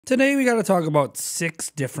Today we got to talk about 6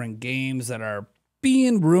 different games that are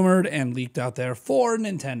being rumored and leaked out there for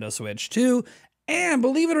Nintendo Switch 2. And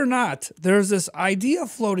believe it or not, there's this idea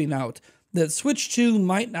floating out that Switch 2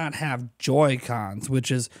 might not have Joycons, which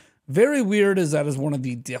is very weird as that is one of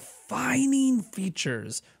the defining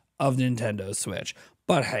features of Nintendo Switch.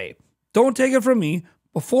 But hey, don't take it from me.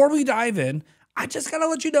 Before we dive in, I just got to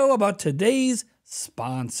let you know about today's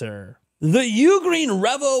sponsor. The Ugreen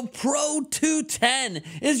Revo Pro 210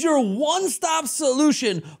 is your one-stop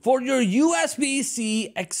solution for your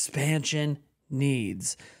USB-C expansion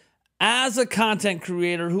needs. As a content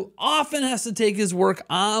creator who often has to take his work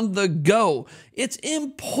on the go, it's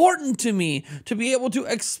important to me to be able to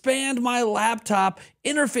expand my laptop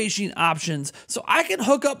interfacing options so I can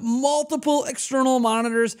hook up multiple external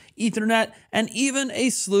monitors, Ethernet, and even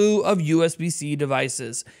a slew of USB-C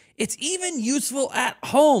devices. It's even useful at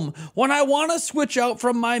home when I want to switch out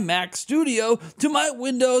from my Mac Studio to my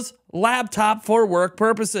Windows laptop for work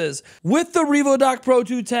purposes. With the RevoDock Pro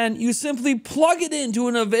 210, you simply plug it into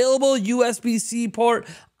an available USB-C port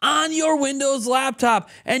on your Windows laptop,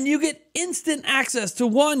 and you get instant access to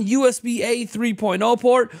one USB-A 3.0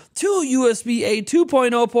 port, 2 USB-A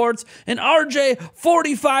 2.0 ports, an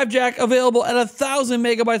RJ45 jack available at 1,000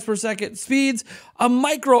 megabytes per second speeds, a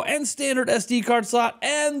micro and standard SD card slot,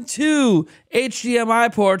 and 2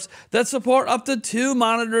 HDMI ports that support up to 2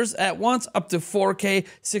 monitors at once, up to 4K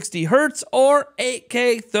 60 Hz or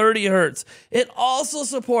 8K 30 Hz. It also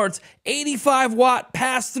supports 85 watt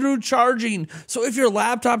pass-through charging, so if your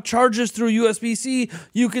laptop charges through USB-C,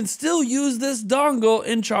 you can still use this dongle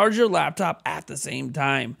and charge your laptop at the same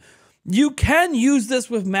time. You can use this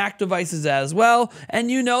with Mac devices as well, and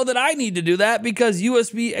you know that I need to do that because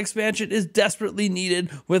USB expansion is desperately needed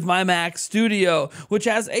with my Mac Studio, which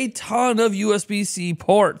has a ton of USB-C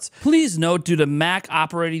ports. Please note, due to Mac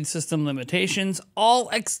operating system limitations, all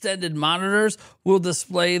extended monitors will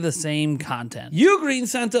display the same content. Ugreen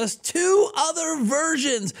sent us 2 other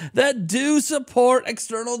versions that do support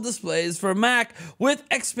external displays for Mac with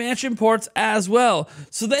expansion ports as well,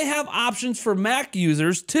 so they have options for Mac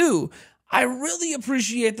users too. I really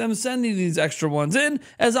appreciate them sending these extra ones in,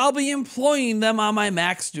 as I'll be employing them on my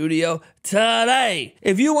Mac Studio today.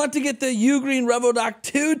 If you want to get the Ugreen RevoDock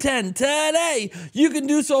 210 today, you can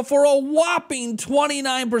do so for a whopping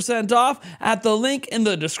 29% off at the link in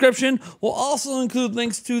the description. We'll also include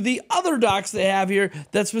links to the other docks they have here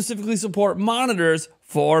that specifically support monitors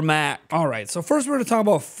for Mac. All right, so first we're going to talk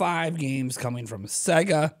about 5 games coming from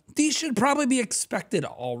Sega. These should probably be expected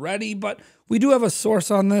already, but we do have a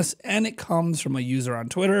source on this, and it comes from a user on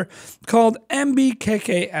Twitter called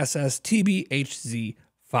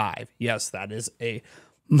MBKKSSTBHZ5. Yes, that is a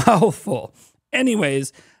mouthful.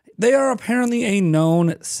 Anyways, they are apparently a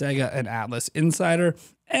known Sega and Atlas insider,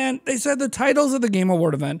 and they said the titles of the Game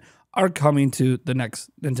Award event are coming to the next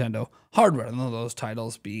Nintendo hardware, and those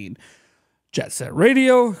titles being Jet Set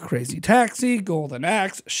Radio, Crazy Taxi, Golden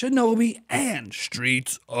Axe, Shinobi, and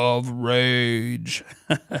Streets of Rage.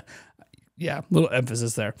 Yeah, little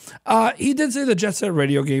emphasis there. He did say the Jet Set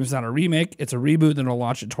Radio game is not a remake. It's a reboot that will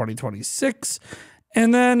launch in 2026.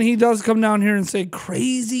 And then he does come down here and say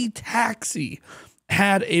Crazy Taxi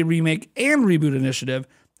had a remake and reboot initiative,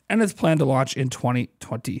 and it's planned to launch in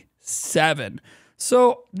 2027.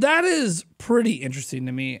 So that is pretty interesting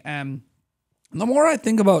to me. And the more I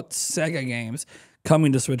think about Sega games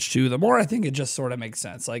coming to Switch 2, the more I think it just sort of makes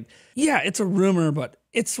sense. Like, yeah, it's a rumor, but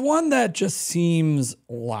it's one that just seems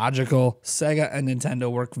logical. Sega and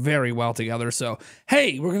Nintendo work very well together. So,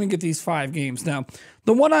 hey, we're going to get these 5 games. Now,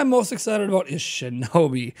 the one I'm most excited about is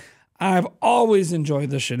Shinobi. I've always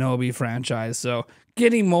enjoyed the Shinobi franchise, so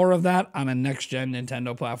getting more of that on a next-gen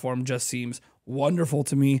Nintendo platform just seems wonderful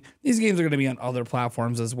to me. These games are going to be on other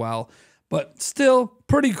platforms as well, but still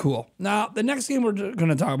pretty cool. Now, the next game we're going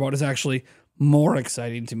to talk about is actually more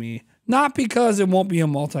exciting to me. Not because it won't be a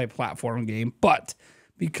multi-platform game, but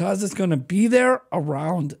because it's going to be there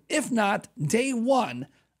around, if not day 1,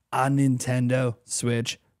 on Nintendo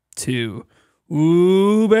Switch 2.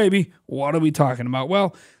 Ooh, baby. What are we talking about?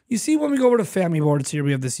 Well, you see, when we go over to Family Boards here,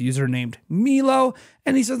 we have this user named Milo,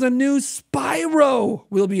 and he says a new Spyro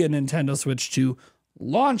will be a Nintendo Switch 2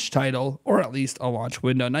 launch title, or at least a launch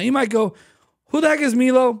window. Now, you might go, who the heck is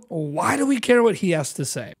Milo? Why do we care what he has to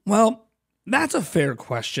say? Well, that's a fair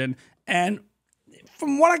question, and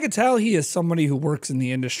from what I could tell, he is somebody who works in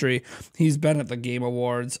the industry. He's been at the Game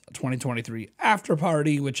Awards 2023 after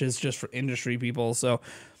party, which is just for industry people. So,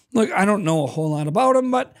 look, I don't know a whole lot about him,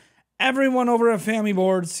 but everyone over at Family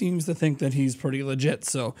Board seems to think that he's pretty legit.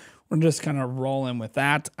 So we're just kind of rolling with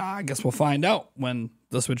that. I guess we'll find out when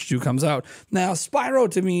the Switch 2 comes out. Now, Spyro,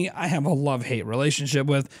 to me, I have a love-hate relationship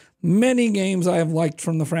with. Many games I have liked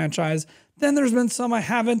from the franchise. Then there's been some I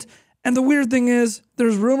haven't. And the weird thing is,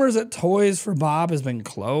 there's rumors that Toys for Bob has been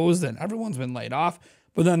closed and everyone's been laid off.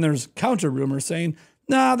 But then there's counter rumors saying,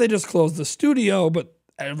 nah, they just closed the studio, but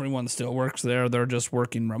everyone still works there. They're just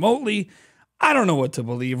working remotely. I don't know what to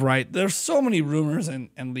believe, right? There's so many rumors and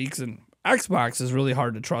leaks, and Xbox is really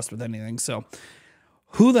hard to trust with anything. So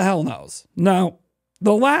who the hell knows? Now,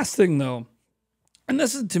 the last thing, though, and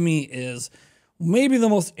this is, to me, is maybe the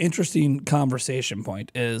most interesting conversation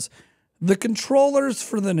point, is the controllers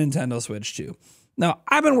for the Nintendo Switch 2. Now,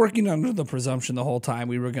 I've been working under the presumption the whole time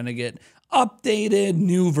we were going to get updated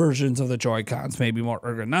new versions of the Joy-Cons, maybe more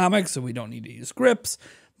ergonomic, so we don't need to use grips,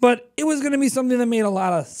 but it was going to be something that made a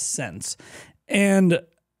lot of sense. And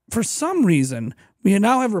for some reason, we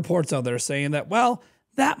now have reports out there saying that, well,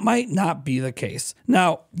 that might not be the case.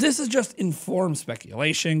 Now, this is just informed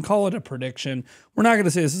speculation. Call it a prediction. We're not going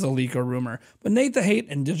to say this is a leak or rumor, but Nate the Hate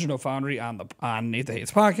and Digital Foundry on Nate the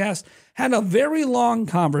Hate's podcast had a very long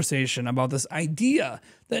conversation about this idea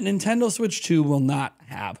that Nintendo Switch 2 will not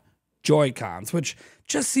have Joy-Cons, which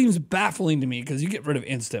just seems baffling to me because you get rid of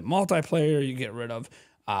instant multiplayer, you get rid of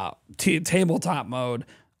tabletop mode.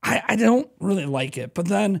 I don't really like it, but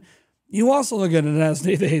then you also look at it as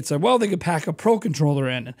Nate the Hate said, well, they could pack a Pro controller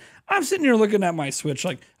in. And I'm sitting here looking at my Switch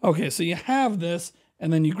like, okay, so you have this,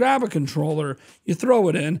 and then you grab a controller, you throw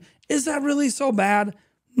it in. Is that really so bad?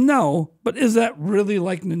 No, but is that really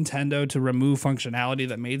like Nintendo to remove functionality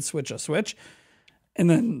that made Switch a Switch and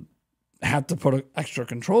then have to put an extra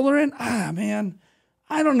controller in? Man,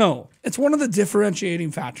 I don't know. It's one of the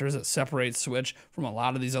differentiating factors that separates Switch from a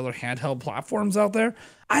lot of these other handheld platforms out there.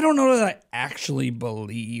 I don't know that I actually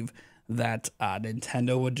believe that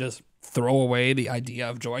Nintendo would just throw away the idea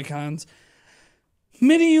of Joy-Cons.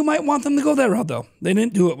 Many of you might want them to go that route, though. They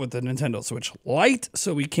didn't do it with the Nintendo Switch Lite,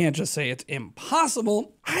 so we can't just say it's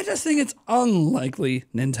impossible. I just think it's unlikely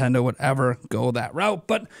Nintendo would ever go that route.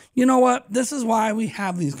 But you know what? This is why we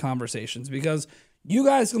have these conversations, because you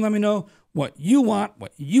guys can let me know what you want,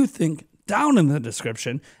 what you think down in the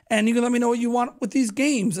description, and you can let me know what you want with these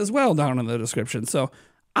games as well down in the description. So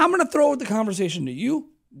I'm going to throw the conversation to you.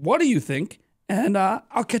 What do you think? And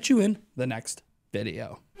I'll catch you in the next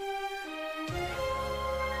video.